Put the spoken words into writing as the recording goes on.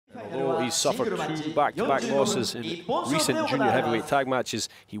he's suffered 2 back-to-back losses in recent junior heavyweight tag matches.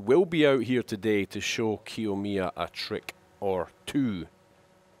 He will be out here today to show Kiyomiya a trick or 2.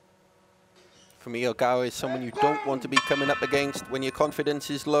 For me, Ogawa is someone you don't want to be coming up against when your confidence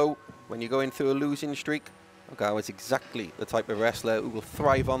is low, when you're going through a losing streak. Ogawa is exactly the type of wrestler who will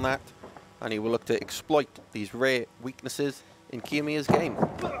thrive on that, and he will look to exploit these rare weaknesses in Kiyomiya's game.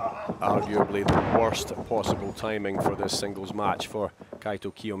 Arguably the worst possible timing for this singles match for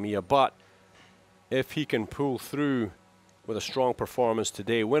Kaito Kiyomiya, but if he can pull through with a strong performance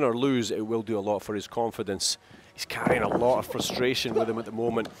today, win or lose, it will do a lot for his confidence. He's carrying a lot of frustration with him at the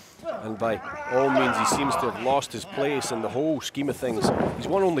moment, and by all means he seems to have lost his place in the whole scheme of things. He's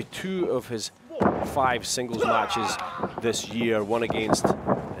won only 2 of his 5 singles matches this year, one against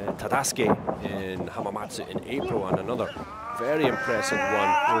Tadasuke in Hamamatsu in April, and another very impressive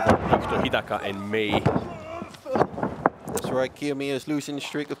one over Ikuto Hidaka in May. That's right, Kiyomiya's losing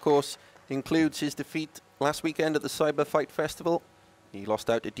streak, of course, includes his defeat last weekend at the Cyber Fight Festival. He lost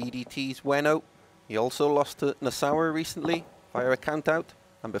out to DDT's Ueno. He also lost to NOSAWA recently via a countout,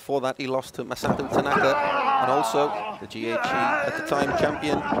 and before that he lost to Masato Tanaka and also the GHE at the time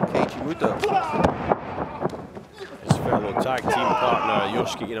champion Keiji Muto. His fellow tag team partner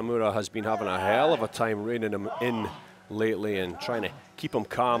Yoshiki Inamura has been having a hell of a time reining him in lately and trying to keep him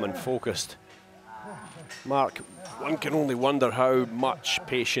calm and focused. Mark, one can only wonder how much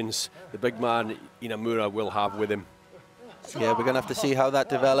patience the big man Inamura will have with him. Yeah, we're going to have to see how that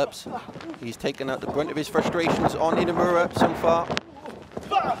develops. He's taken out the brunt of his frustrations on Inamura so far.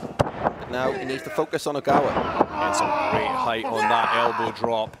 But now he needs to focus on Ogawa. And some great height on that elbow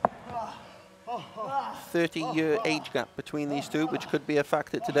drop. 30-year age gap between these two, which could be a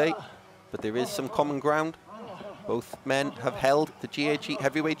factor today. But there is some common ground. Both men have held the GHE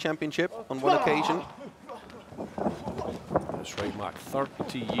Heavyweight Championship on one occasion. That's right, Mark.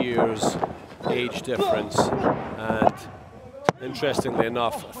 30 years age difference. And interestingly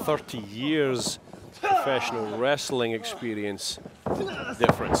enough, 30 years professional wrestling experience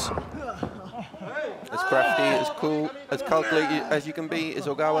difference. As crafty, as cool, as calculated as you can be is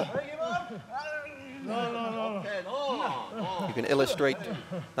Ogawa. You can illustrate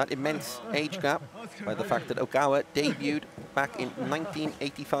that immense age gap by the fact that Ogawa debuted back in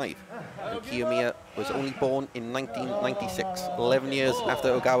 1985. And Kiyomiya was only born in 1996, 11 years after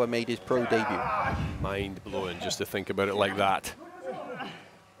Ogawa made his pro debut. Mind-blowing just to think about it like that.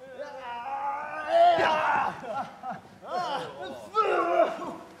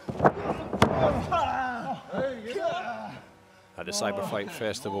 At the Cyber Fight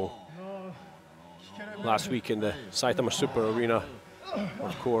Festival last week in the Saitama Super Arena,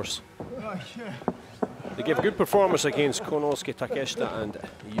 of course. They gave a good performance against Konosuke Takeshita and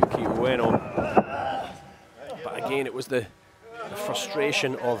Yuki Ueno. But again, it was the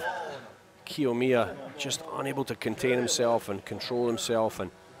frustration of Kiyomiya just unable to contain himself and control himself,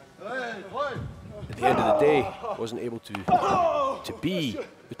 and at the end of the day wasn't able to be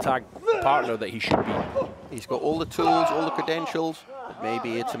the tag partner that he should be. He's got all the tools, all the credentials, but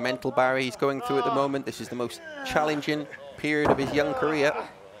maybe it's a mental barrier he's going through at the moment. This is the most challenging period of his young career.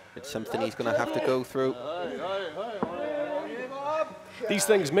 It's something he's going to have to go through. These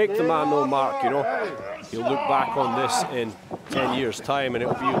things make the man no mark, you know. He'll look back on this in 10 years' time and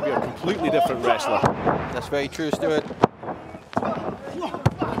he'll be a completely different wrestler. That's very true, Stuart.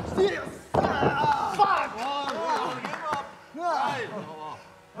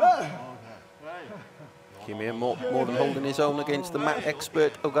 Kiyomiya more than holding his own against the mat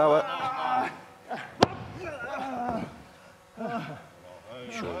expert Ogawa.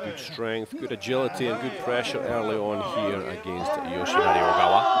 Showing good strength, good agility and good pressure early on here against Yoshinari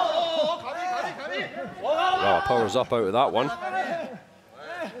Ogawa. Well, powers up out of that one.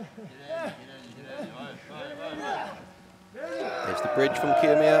 There's the bridge from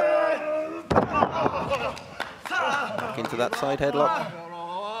Kiyomiya. Back into that side headlock.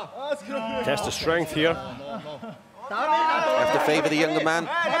 Test of strength here. Have to favour the younger man.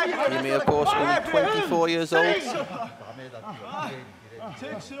 Kiyomiya, of course, only 24 years old.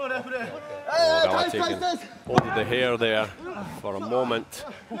 Ogawa taking hold of the hair there for a moment.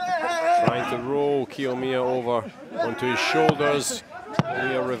 Trying to roll Kiyomiya over onto his shoulders.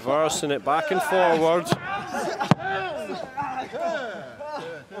 Kiyomiya reversing it back and forward.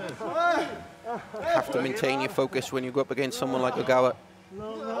 You have to maintain your focus when you go up against someone like Ogawa.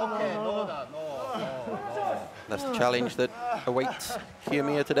 That's the challenge that awaits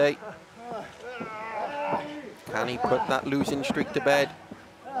Kiyomiya today. Can he put that losing streak to bed?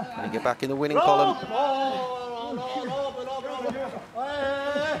 Can he get back in the winning column?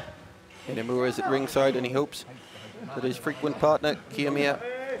 Inamura is at ringside and he hopes that his frequent partner, Kiyomiya,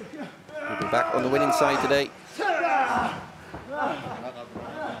 He'll be back on the winning side today.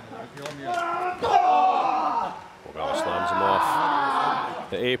 Ogawa slams him off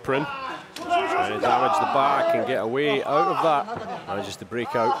the apron. Trying to damage the back and get away out of that. Manages to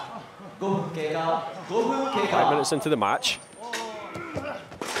break out. 5 minutes into the match.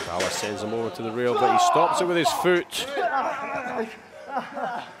 Ogawa sends him over to the rail, but he stops it with his foot.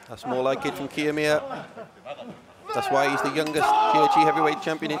 That's more like it from Kiyomiya. That's why he's the youngest GHG heavyweight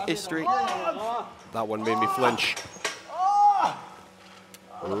champion in history. That one made me flinch.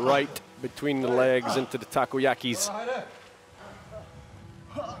 Right between the legs into the takoyakis.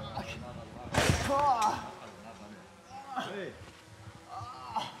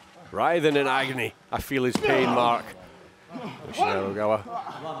 Writhing in agony. I feel his pain, Mark. Yoshinari Ogawa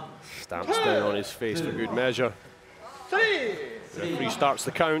stamps down on his face for good measure. The referee starts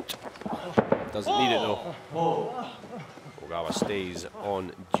the count. Doesn't need it though. Ogawa stays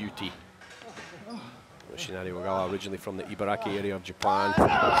on duty. Yoshinari Ogawa, originally from the Ibaraki area of Japan,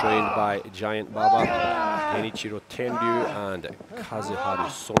 trained by Giant Baba, Genichiro Tenryu and Kazuharu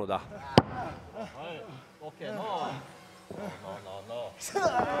Sonoda.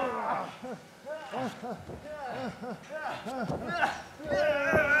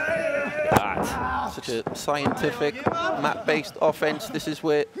 Such a scientific, map-based offense. This is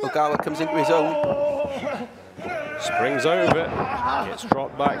where Ogawa comes into his own. Springs out of it, gets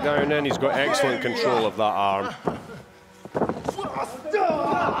dropped back down in. He's got excellent control of that arm.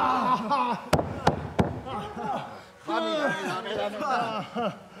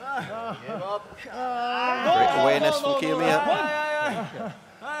 Great awareness from Kiyomiya.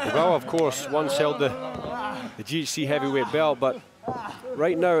 Ogawa, of course, once held the GHC heavyweight belt, but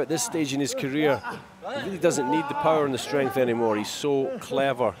right now at this stage in his career, he really doesn't need the power and the strength anymore. He's so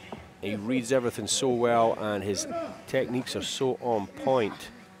clever, he reads everything so well, and his techniques are so on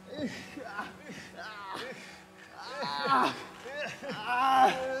point. His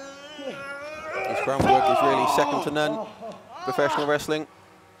groundwork is really second to none. Professional wrestling.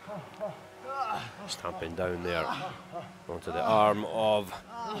 Stamping down there onto the arm of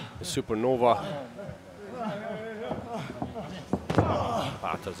the Supernova.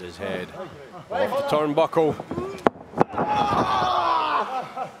 Batters his head off the turnbuckle.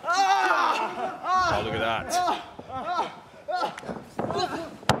 Oh, look at that.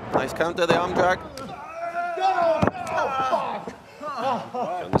 Nice counter, the arm drag.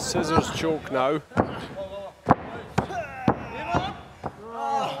 And the scissors choke now.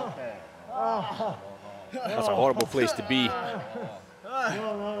 That's a horrible place to be.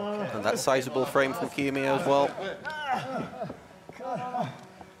 And that sizable frame from Kiyomiya as well.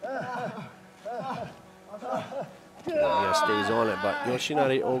 Kiyomiya stays on it, but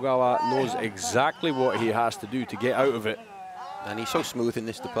Yoshinari Ogawa knows exactly what he has to do to get out of it. And he's so smooth in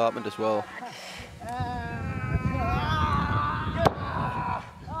this department as well.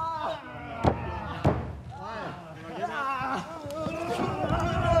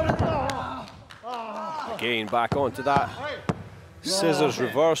 Again, back onto that scissors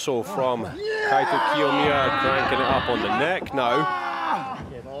reversal from Kaito Kiyomiya, cranking it up on the neck now.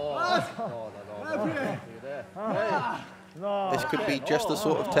 This could be just the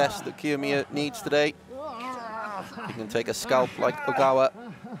sort of test that Kiyomiya needs today. He can take a scalp like Ogawa.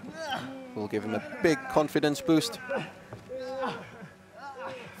 Will give him a big confidence boost.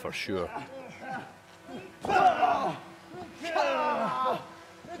 For sure.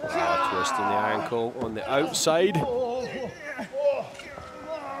 Twisting the ankle on the outside.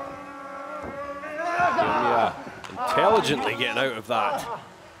 Kiyomiya intelligently getting out of that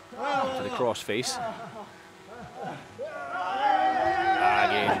to the cross face.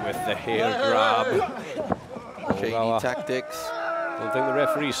 Again with the hair grab. Shady tactics. Don't think the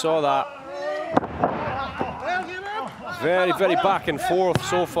referee saw that. Very, very back and forth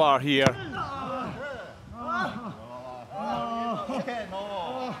so far here.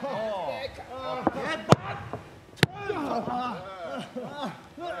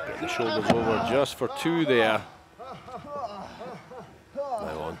 Get the shoulders over just for two there.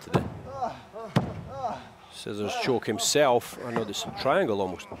 Now on to the scissors choke himself. I know there's a triangle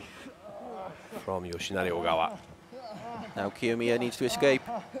almost from Yoshinari Ogawa. Now Kiyomiya needs to escape.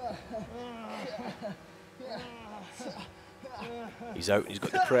 He's out, he's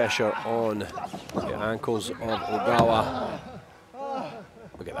got the pressure on the ankles of Ogawa.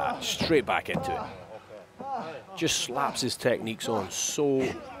 Look at that, straight back into it. Just slaps his techniques on so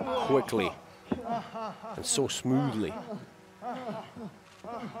quickly and so smoothly.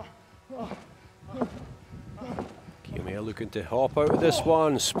 Kiyomiya looking to hop out of this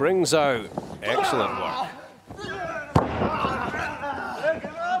one, springs out. Excellent work.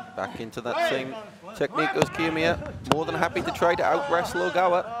 Back into that same technique goes Kiyomiya. More than happy to try to out-wrestle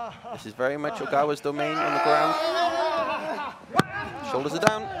Ogawa. This is very much Ogawa's domain on the ground. Shoulders are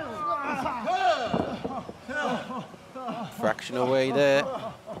down. Fraction away there.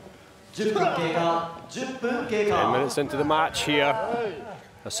 10 minutes into the match here.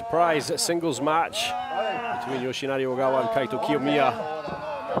 A surprise singles match between Yoshinari Ogawa and Kaito Kiyomiya.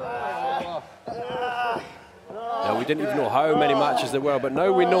 Now, we didn't even know how many matches there were, but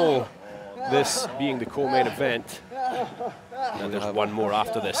now we know, this being the co-main event. And there's one more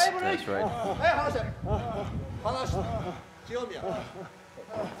after this. That's right.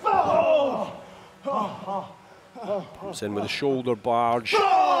 Comes in with a shoulder barge and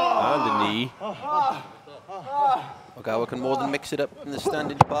a knee. Ogawa can more than mix it up in the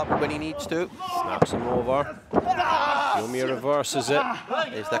standing department when he needs to. Snaps him over. Kiyomiya reverses it.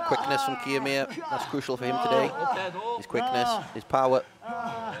 There's that quickness from Kiyomiya. That's crucial for him today. His quickness, his power.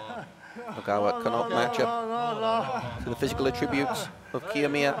 Ogawa cannot match up to the physical attributes of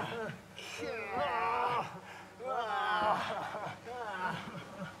Kiyomiya.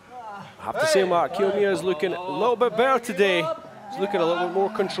 I have to say, Mark, Kiyomiya is looking a little bit better today. He's looking a little bit more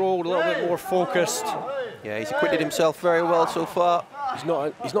controlled, a little bit more focused. Yeah, he's acquitted himself very well so far. He's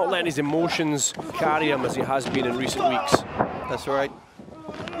not letting his emotions carry him as he has been in recent weeks. That's right.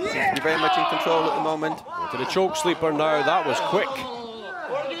 Seems to be very much in control at the moment. To the choke sleeper now. That was quick.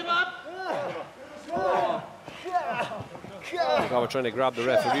 Ogawa trying to grab the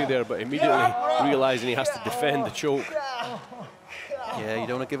referee there, but immediately realizing he has to defend the choke. Yeah, you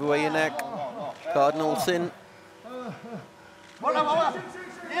don't want to give away your neck. Cardinal sin.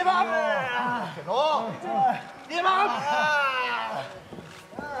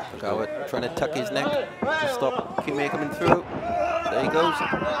 Ogawa trying to tuck his neck to stop Kiyomiya coming through. There he goes.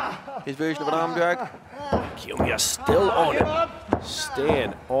 His version of an arm drag. Kiyomiya still on him.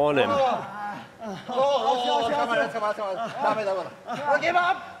 Staying on him.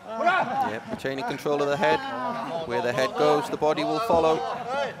 Yep, retaining control of the head. Where the head goes, the body will follow.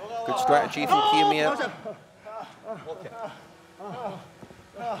 Good strategy from Kiyomiya.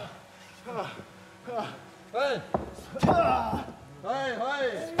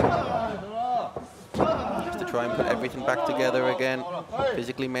 Just to try and put everything back together again.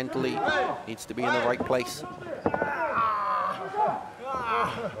 Physically, mentally, needs to be in the right place.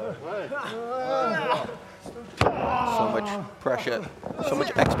 So much pressure, so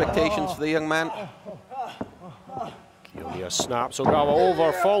much expectations for the young man. Kiyomiya snaps Ogawa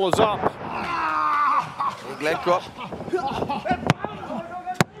over, follows up. Big leg drop.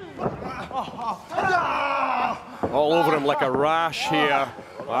 All over him like a rash here.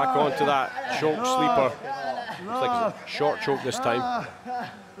 Back onto that choke sleeper. Looks like it's a short choke this time.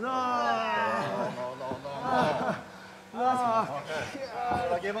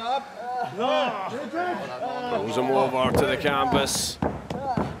 Throws him over to the canvas.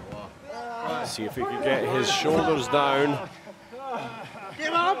 See if he can get his shoulders down.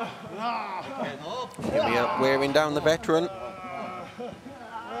 Kiyomiya wearing down the veteran.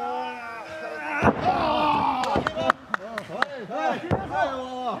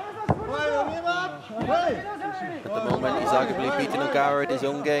 At the moment, he's arguably beating Ogawa at his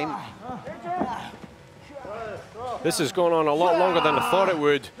own game. This has gone on a lot longer than I thought it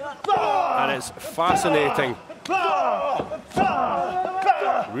would, and it's fascinating.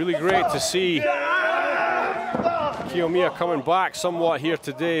 Really great to see Kiyomiya coming back somewhat here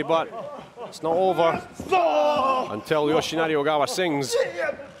today, but it's not over until Yoshinari Ogawa sings.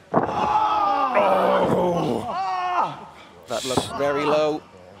 Oh! That looks very low.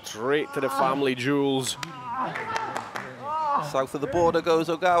 Straight to the family jewels. South of the border goes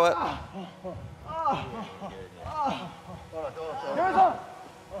Ogawa.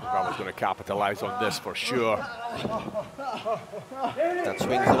 Ogawa's going to capitalize on this for sure. That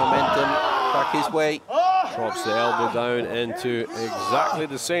swings the momentum back his way. Drops the elbow down into exactly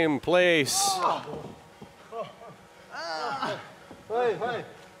the same place.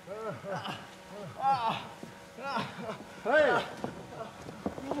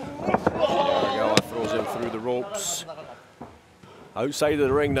 Ogawa throws him through the ropes. Outside of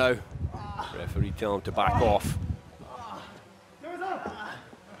the ring now. Referee telling him to back off.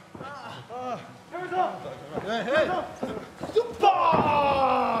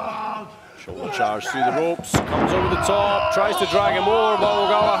 Shoulder charge through the ropes, comes over the top, tries to drag him over, but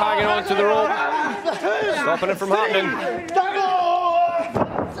Ogawa hanging on to the rope, stopping it from happening.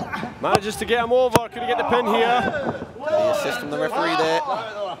 Manages to get him over, could he get the pin here? The assist from the referee there.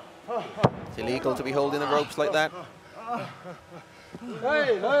 It's illegal to be holding the ropes like that.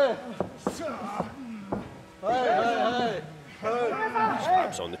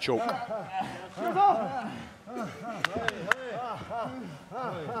 Slaps on the choke.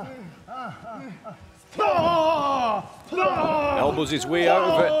 Elbows his way out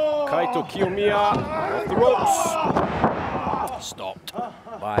of it. Kaito Kiyomiya off the ropes. Stopped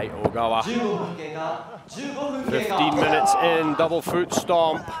by Ogawa. 15 minutes in, double foot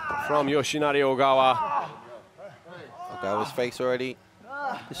stomp from Yoshinari Ogawa. Ogawa's face already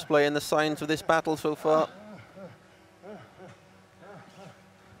displaying the signs of this battle so far.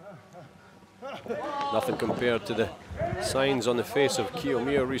 Nothing compared to the signs on the face of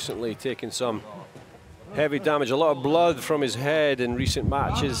Kiyomiya recently, taking some heavy damage, a lot of blood from his head in recent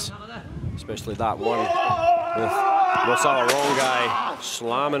matches, especially that one with Masao Rongai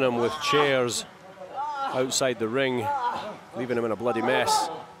slamming him with chairs outside the ring, leaving him in a bloody mess.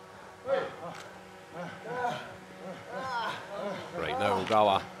 Right now,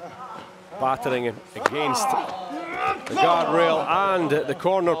 Ogawa battering against the guardrail and the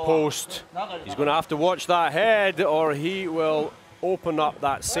corner post. He's going to have to watch that head or he will open up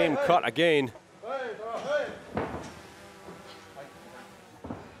that same cut again.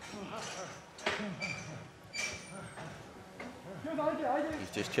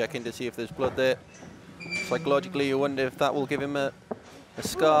 He's just checking to see if there's blood there. Psychologically, you wonder if that will give him a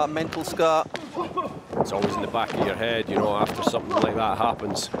scar, mental scar. It's always in the back of your head, you know, after something like that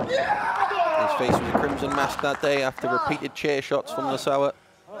happens. His face was a crimson mask that day after repeated chair shots from NOSAWA.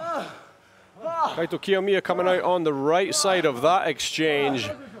 Kaito Kiyomiya coming out on the right side of that exchange.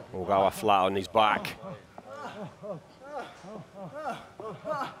 Ogawa flat on his back.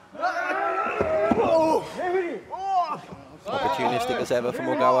 Opportunistic as ever from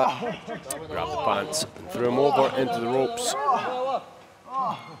Ogawa. Grabbed the pants and threw him over into the ropes.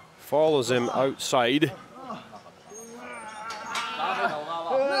 Follows him outside.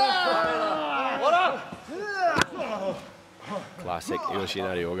 Classic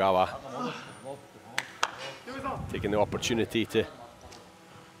Yoshinari Ogawa. Taking the opportunity to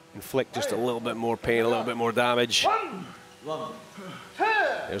inflict just a little bit more pain, a little bit more damage.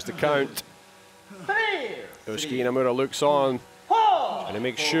 There's the count. Yoshiki Inamura looks on, trying to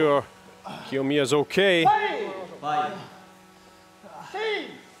make sure Kiyomiya's okay. 5,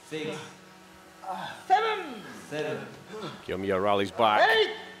 6, 7, Kiyomiya rallies back.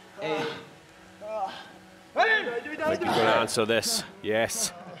 8. I think he's going to answer this.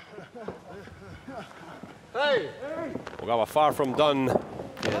 Yes. Ogawa far from done.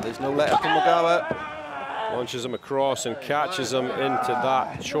 Yeah, there's no letter from Ogawa. Launches him across and catches him into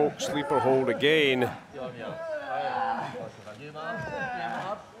that choke sleeper hold again. Look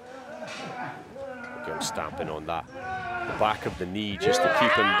at him stamping on that, the back of the knee just to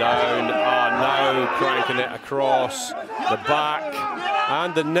keep him down. Now cranking it across the back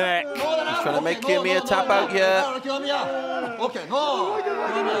and the neck. He's trying to make Kiyomiya tap out here. Okay, no.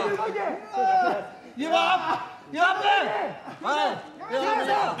 Give up.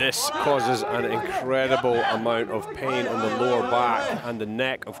 This causes an incredible amount of pain on the lower back and the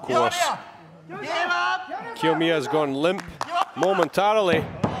neck, of course. Kiyomiya's gone limp momentarily.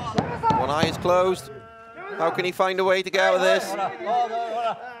 One eye is closed. How can he find a way to get out of this?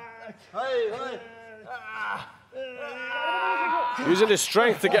 Using his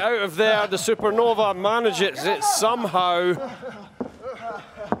strength to get out of there, the Supernova manages it somehow.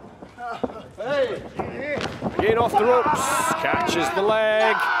 Again off the ropes, catches the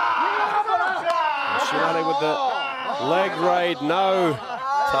leg. Yoshinari with the leg ride now.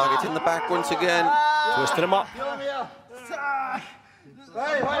 Targeting the back once again. Twisting him up. Trying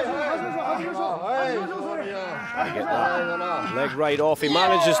to get that leg right off. He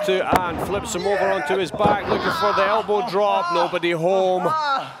manages to and flips him over onto his back, looking for the elbow drop. Nobody home.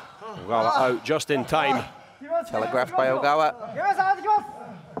 Ogawa out just in time. Telegraphed by Ogawa.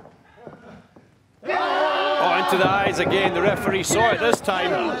 Oh, into the eyes again. The referee saw it this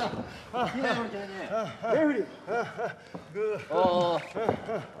time.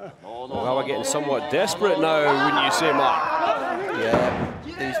 Ogawa getting somewhat desperate now, wouldn't you say, Mark? Yeah,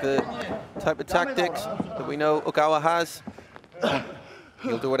 these are the type of tactics that we know Ogawa has.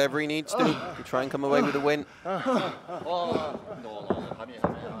 He'll do whatever he needs to try and come away with a win.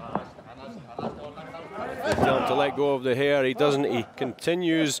 They tell him to let go of the hair. He doesn't. He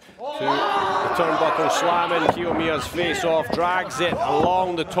continues to the turnbuckle slamming Kiyomiya's face off, drags it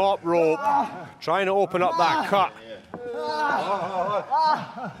along the top rope, trying to open up that cut.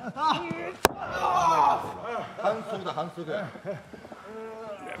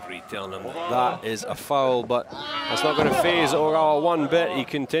 Referee telling him that is a foul, but that's not going to faze Ogawa one bit. He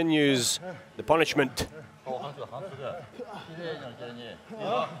continues the punishment.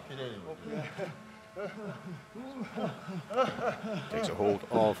 Takes a hold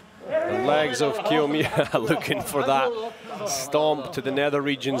of the legs of Kiyomiya, looking for that stomp to the nether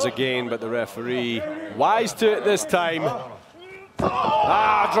regions again, but the referee wise to it this time.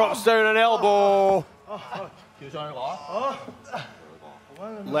 Drops down an elbow.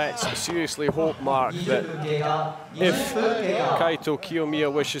 Let's seriously hope, Mark, that if Kaito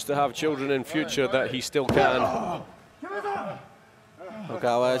Kiyomiya wishes to have children in future, that he still can.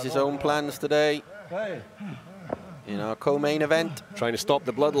 Ogawa has his own plans today in our co-main event. Trying to stop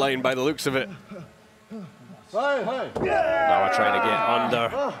the bloodline by the looks of it. Now we're trying to get under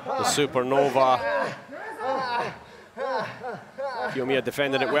the supernova. Kiyomiya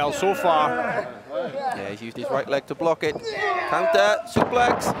defending it well so far. Yeah, he's used his right leg to block it. Counter,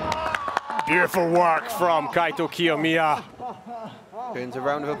 suplex. Beautiful work from Kaito Kiyomiya. Earns a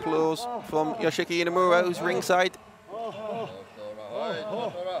round of applause from Yoshiki Inamura, who's ringside.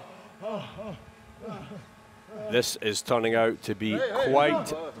 This is turning out to be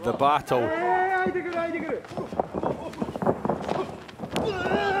quite the battle.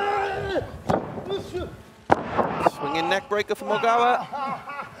 Swinging neck breaker from Ogawa.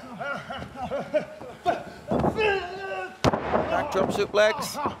 Backdrop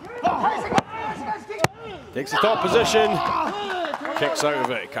suplex. Takes the top position. Kicks out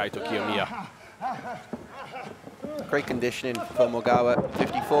of it, Kaito Kiyomiya. Great conditioning from Ogawa,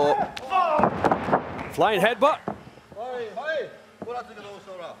 54. Flying headbutt.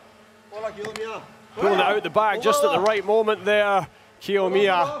 Pulling it out the bag just at the right moment there,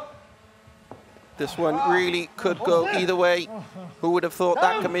 Kiyomiya. This one really could go either way. Who would have thought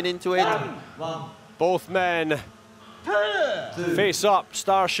that coming into it? Both men face up,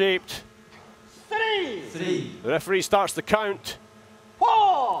 star-shaped. The referee starts the count.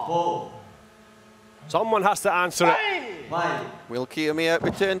 Someone has to answer it. Will Kiyomiya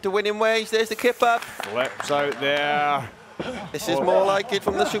return to winning ways? There's the kip up. Flips out there. This is more like it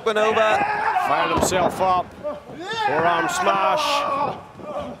from the supernova. Fired himself up. Forearm smash.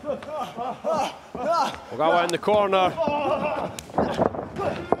 Ogawa in the corner.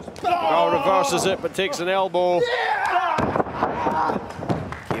 Ogawa reverses it but takes an elbow.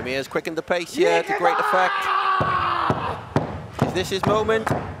 Kiyomiya's quickened the pace here to great effect. Is this his moment?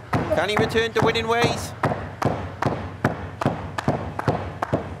 Can he return to winning ways?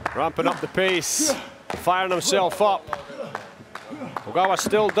 Ramping up the pace. Firing himself up. Ogawa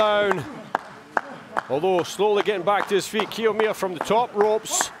still down. Although slowly getting back to his feet. Kiyomiya from the top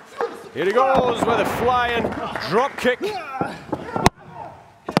ropes. Here he goes with a flying drop kick.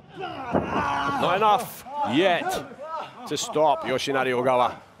 Not enough yet to stop Yoshinari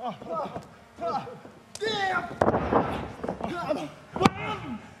Ogawa.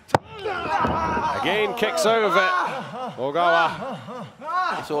 Again kicks out of it. Ogawa.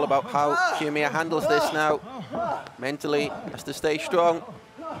 It's all about how Kiyomiya handles this now. Mentally, has to stay strong.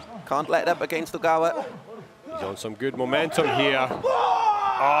 Can't let up against Ogawa. He's on some good momentum here.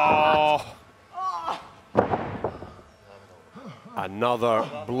 Oh! Another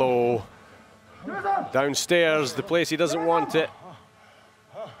blow. Downstairs, the place he doesn't want it.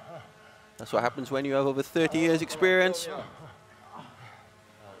 That's what happens when you have over 30 years experience.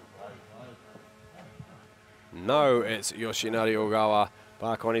 Now it's Yoshinari Ogawa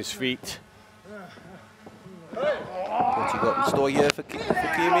back on his feet. What's he got in store here for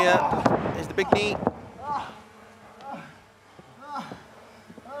Kiyomiya? There's the big knee.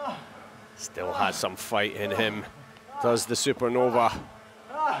 Still has some fight in him. Does the supernova.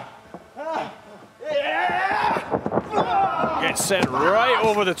 Gets sent right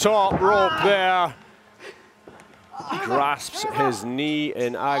over the top rope there. Grasps his knee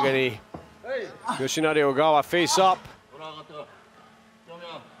in agony. Yoshinari Ogawa face up.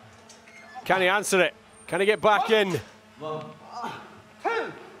 Can he answer it? Can he get back in? 1,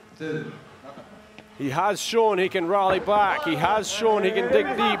 2. He has shown he can rally back. He has shown he can dig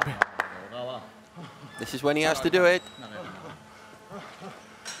deep. This is when he has to do it.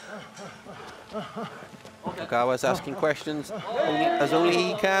 Ogawa's asking questions as only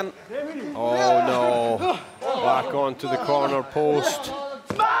he can. Oh no. Back onto the corner post.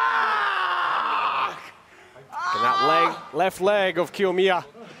 And that left leg of Kiyomiya.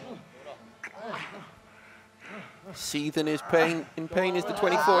 Seething his pain. In pain is the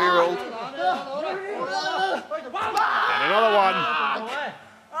 24-year-old. And another one.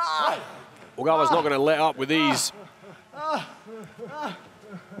 Ogawa's not going to let up with these.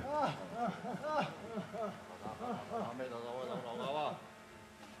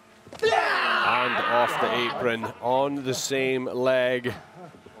 And off the apron on the same leg.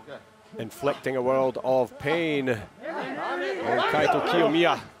 Inflicting a world of pain on Kaito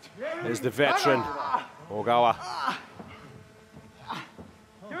Kiyomiya is the veteran. Ogawa.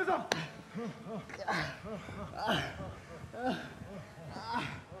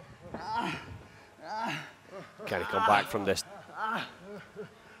 Can he come back from this?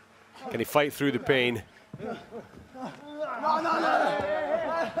 Can he fight through the pain? How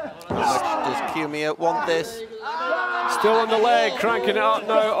much does Kiyomiya want this? Still on the leg, cranking it up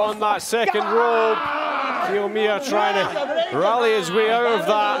now on that second rope. Kiyomiya trying to rally his way out of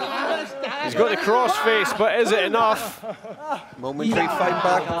that. He's got the crossface, but is it enough? Momentary fight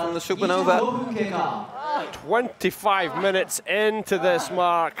back from the Supernova. 25 minutes into this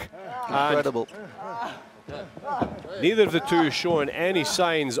mark. Incredible. Neither of the two showing any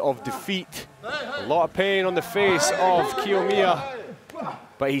signs of defeat. A lot of pain on the face of Kiyomiya,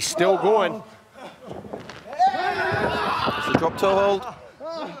 but he's still going. It's a drop toe hold.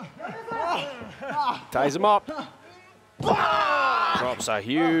 Ties him up. Drops a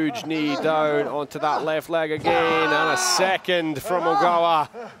huge knee down onto that left leg again, and a second from Ogawa.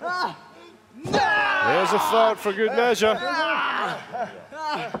 There's a third for good measure.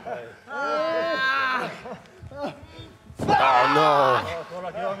 Oh no.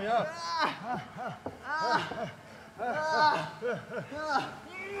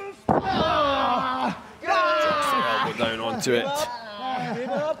 Drops the elbow down onto it.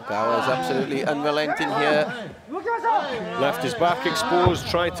 Ogawa is absolutely unrelenting here. Left his back exposed,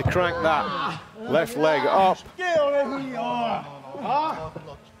 trying to crank that left leg up.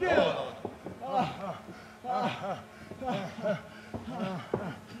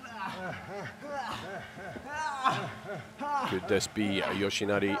 Could this be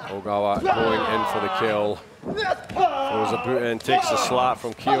Yoshinari Ogawa going in for the kill? Throws a boot in, takes a slap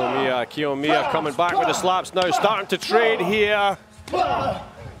from Kiyomiya. Kiyomiya coming back with the slaps now, starting to trade here.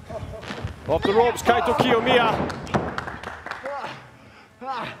 Off the ropes, Kaito Kiyomiya.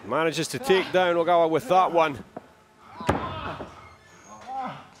 Manages to take down Ogawa with that one.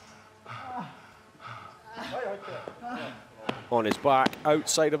 On his back,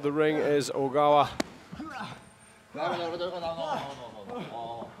 outside of the ring is Ogawa.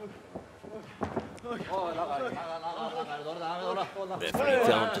 Definitely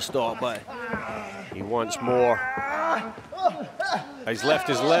tell him to stop, but he wants more. He's left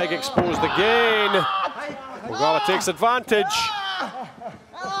his leg exposed again. Ogawa takes advantage.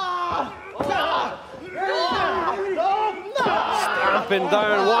 Stamping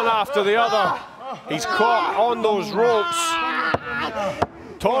down one after the other. He's caught on those ropes.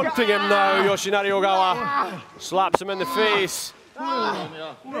 Taunting him now, Yoshinari Ogawa. Slaps him in the face.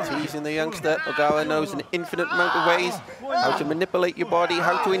 Teasing the youngster. Ogawa knows an infinite amount of ways how to manipulate your body,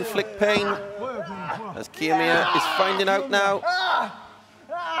 how to inflict pain. As Kiyomiya is finding out now.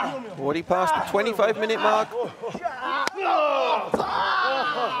 Already past the 25-minute mark.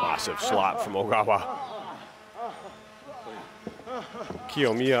 Massive slap from Ogawa.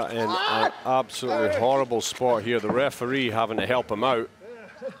 Kiyomiya in an absolutely horrible spot here. The referee having to help him out.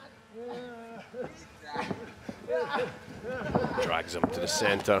 Drags him to the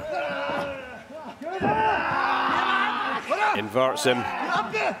center. Inverts him.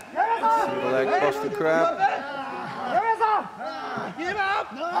 Single leg Boston Crab.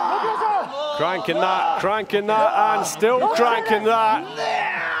 Cranking that, and still cranking that.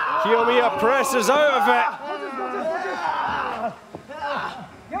 Kiyomiya presses out of it.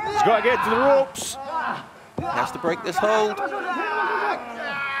 He's got to get to the ropes. He has to break this hold.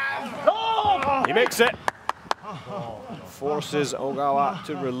 He makes it. Forces Ogawa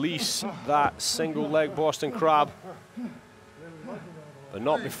to release that single leg Boston Crab. But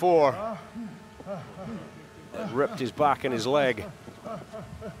not before. It ripped his back and his leg.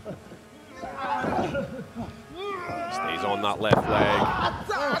 Stays on that left leg.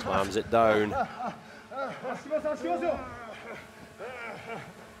 Slams it down.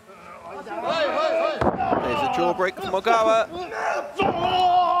 There's a jawbreaker from Ogawa.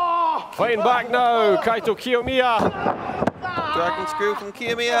 Fighting back now, Kaito Kiyomiya. Dragon screw from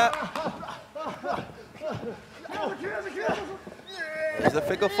Kiyomiya. There's the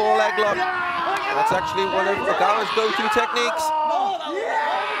figure four leg lock. That's actually one of Ogawa's go-to techniques.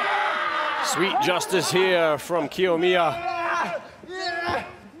 Sweet justice here from Kiyomiya.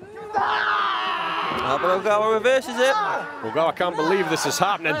 But Ogawa reverses it. Ogawa can't believe this is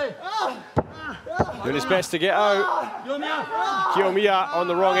happening. Doing his best to get out. Kiyomiya on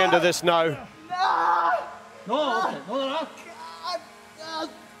the wrong end of this now.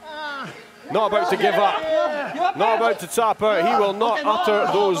 Not about to give up. Not about to tap out. He will not utter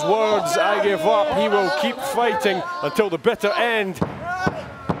those words, I give up. He will keep fighting until the bitter end.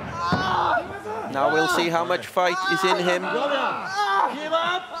 Now we'll see how much fight is in him.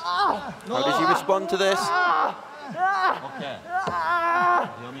 How does he respond to this? Okay.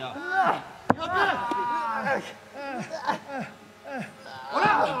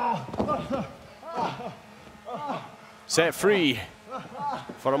 Set free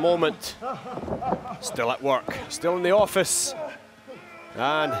for a moment. Still at work, still in the office.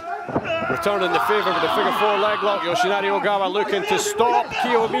 And returning the favour with the figure 4 leg lock. Yoshinari Ogawa looking to stop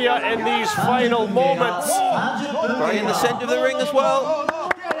Kiyomiya in these final moments. Right in the centre of the ring as well.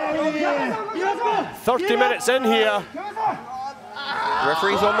 30 minutes in here.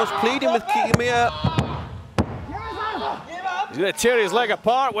 Referee's almost pleading with Kiyomiya. He's going to tear his leg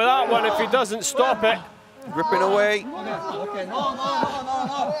apart with that one if he doesn't stop it. Ripping away. Okay. No.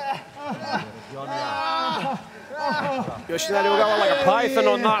 Yoshinari Ogawa like a python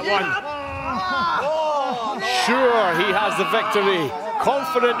on that one. Sure, he has the victory.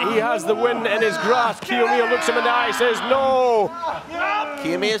 Confident he has the win in his grasp. Kiyomiya looks him in the eye, says no.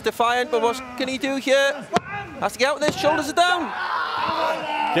 Kiyomiya's defiant, but what can he do here? Has to get out with this, shoulders are down.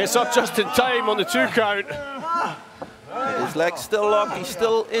 Gets up just in time on the 2 count. His leg's still locked, he's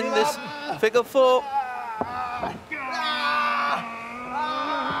still in this figure 4.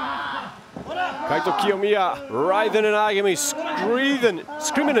 Kaito Kiyomiya writhing in agony,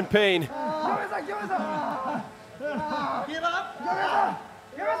 screaming in pain.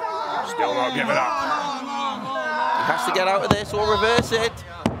 Still not giving up. He has to get out of this or reverse it.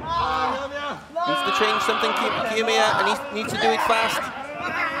 Needs to change something, Kiyomiya, and he needs to do it fast.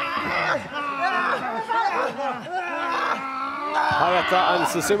 Hayata and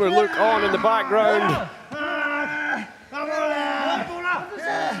Susumu look on in the background.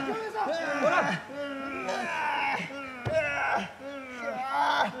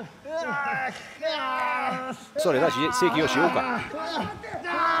 Sorry, that's Seiki Yoshioka.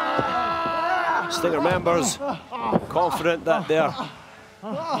 Stinger members confident that their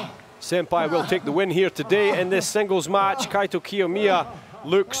senpai will take the win here today in this singles match. Kaito Kiyomiya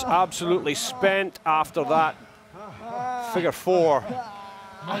looks absolutely spent after that figure 4.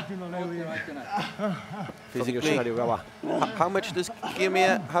 Physically, how much does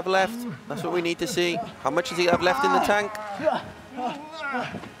Kiyomiya have left? That's what we need to see. How much does he have left in the tank? Not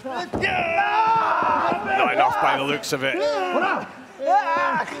enough by the looks of it.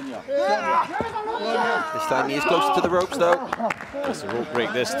 This time he is closer to the ropes though. It's a rope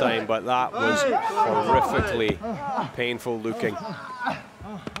break this time, but that was horrifically painful looking.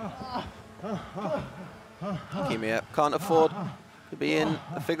 Kiyomiya can't afford to be in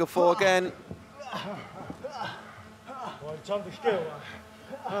a figure 4 again.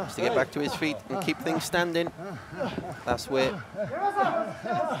 Has to get back to his feet and keep things standing. That's where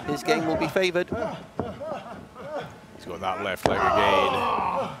his game will be favoured. He's got that left leg again.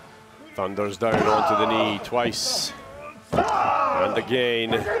 Thunders down onto the knee twice. And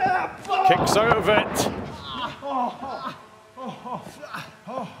again. Kicks out of it.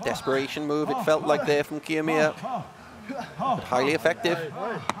 Desperation move, it felt like there from Kiyomiya. But highly effective.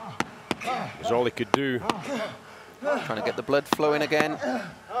 That's all he could do. Trying to get the blood flowing again.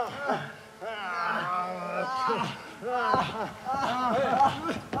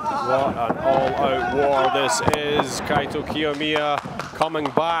 What an all-out war this is. Kaito Kiyomiya coming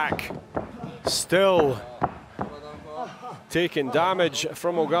back. Still taking damage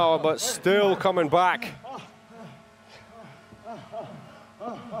from Ogawa, but still coming back.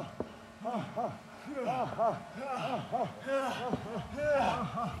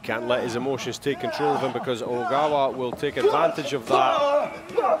 He can't let his emotions take control of him because Ogawa will take advantage of that.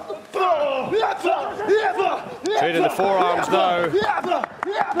 Trading the forearms now.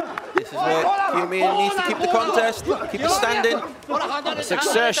 This is where Kiyomiya needs to keep the contest, keep it standing. A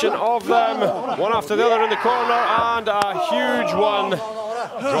succession of them, one after the other in the corner, and a huge one.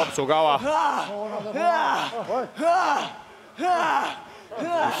 Drops Ogawa.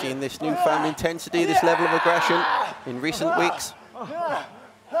 We've seen this newfound intensity, this level of aggression in recent weeks.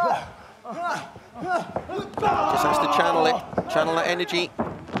 Just has to channel it, channel that energy.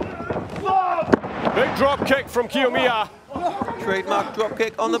 Big drop kick from Kiyomiya. Trademark drop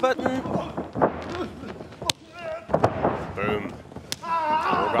kick on the button. Boom.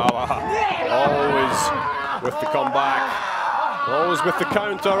 Ogawa always with the comeback. Always with the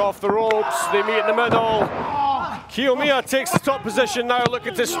counter off the ropes. They meet in the middle. Kiyomiya takes the top position now,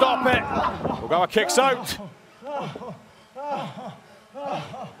 looking to stop it. Ogawa kicks out.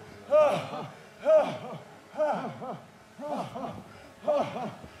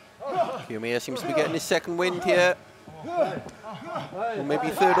 Kiyomiya seems to be getting his second wind here. Or maybe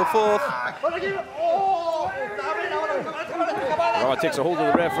third or fourth. Ogawa takes a hold of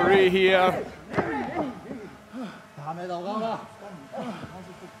the referee here.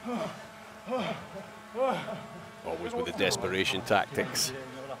 Always with the desperation tactics.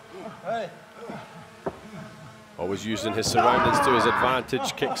 Always using his surroundings to his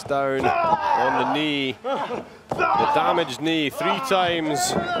advantage. Kicks down on the knee. The damaged knee 3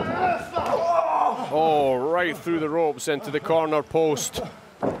 times. Oh, right through the ropes into the corner post.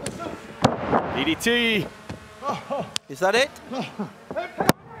 DDT. Is that it?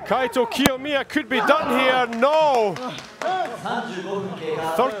 Kaito Kiyomiya could be done here. No.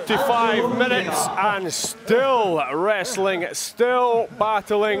 35 minutes and still wrestling, still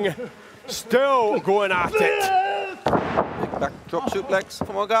battling, still going at it. Big back drop suplex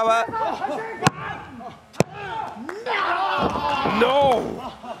from Ogawa.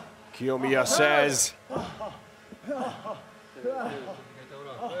 No. Kiyomiya says,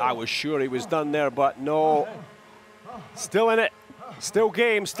 I was sure he was done there, but no. Still in it, still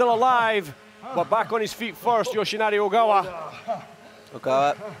game, still alive, but back on his feet first, Yoshinari Ogawa.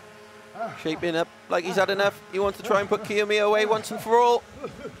 Ogawa shaping up like he's had enough. He wants to try and put Kiyomiya away once and for all.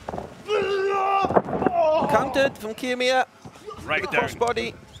 Countered from Kiyomiya. Right the down.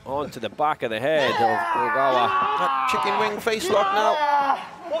 crossbody. Onto the back of the head of Ogawa. That chicken wing face lock now.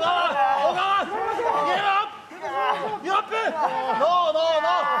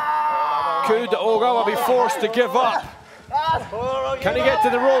 Could Ogawa be forced to give up? Can he get to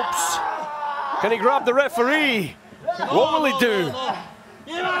the ropes? Can he grab the referee? What will he do?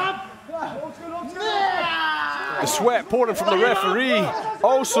 The sweat pouring from the referee.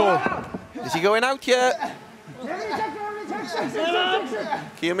 Also, is he going out yet?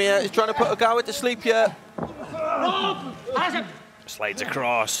 Kiyomiya is trying to put Ogawa to sleep yet. slides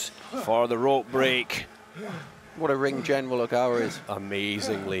across for the rope break. What a ring general Ogawa is.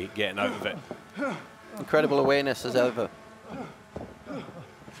 Amazingly getting out of it. Incredible awareness as ever.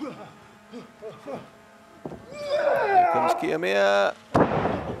 Here comes Kiyomiya.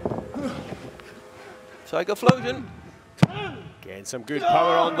 Tiger Flosion. Getting some good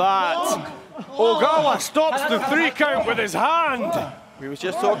power on that. Ogawa stops the 3 count with his hand. We was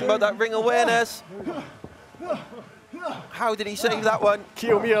just talking about that ring awareness. How did he save that one?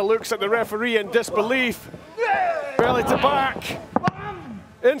 Kiyomiya looks at the referee in disbelief. Belly to back.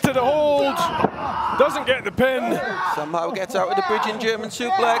 Into the hold. Doesn't get the pin. Somehow gets out of the bridging German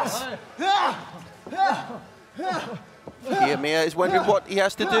suplex. Kiyomiya is wondering what he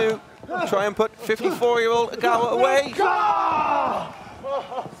has to do. Try and put 54-year-old Ogawa away.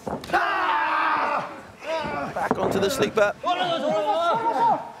 Back onto the sleeper.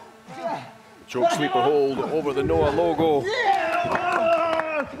 Choke sleeper hold over the Noah logo.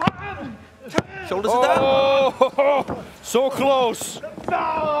 Shoulders are down. Oh, so close.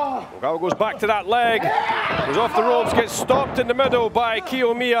 Ogawa goes back to that leg. Goes off the ropes, gets stopped in the middle by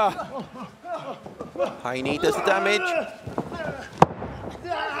Kiyomiya. High knee does the damage.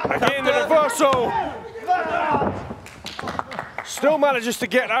 Again, the reversal. Still manages to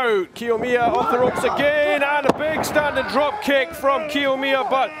get out. Kiyomiya off the ropes again, and a big standing drop kick from Kiyomiya,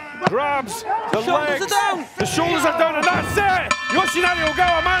 but grabs the legs. The shoulders are down, and that's it. Yoshinari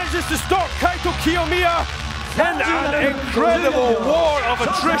Ogawa manages to stop Kaito Kiyomiya in an incredible war of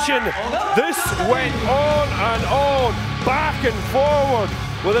attrition. This went on and on, back and forward,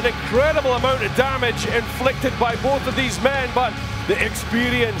 with an incredible amount of damage inflicted by both of these men, but the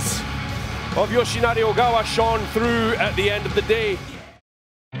experience of Yoshinari Ogawa shone through at the end of the day.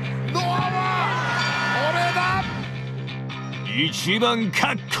 一番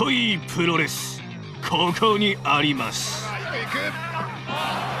かっこいいプロレス、ここにあります。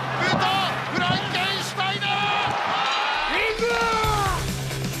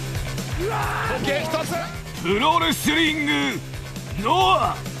プロレスリングノ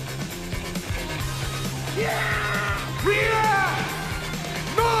ア。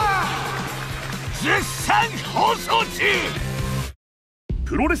絶賛放送中。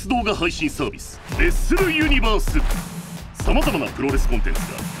プロレス動画配信サービスレッスルユニバース。さまざまなプロレスコンテンツが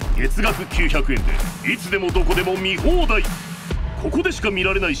月額900円でいつでもどこでも見放題。ここでしか見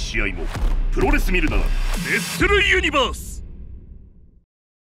られない試合もプロレス見るならレッスルユニバース。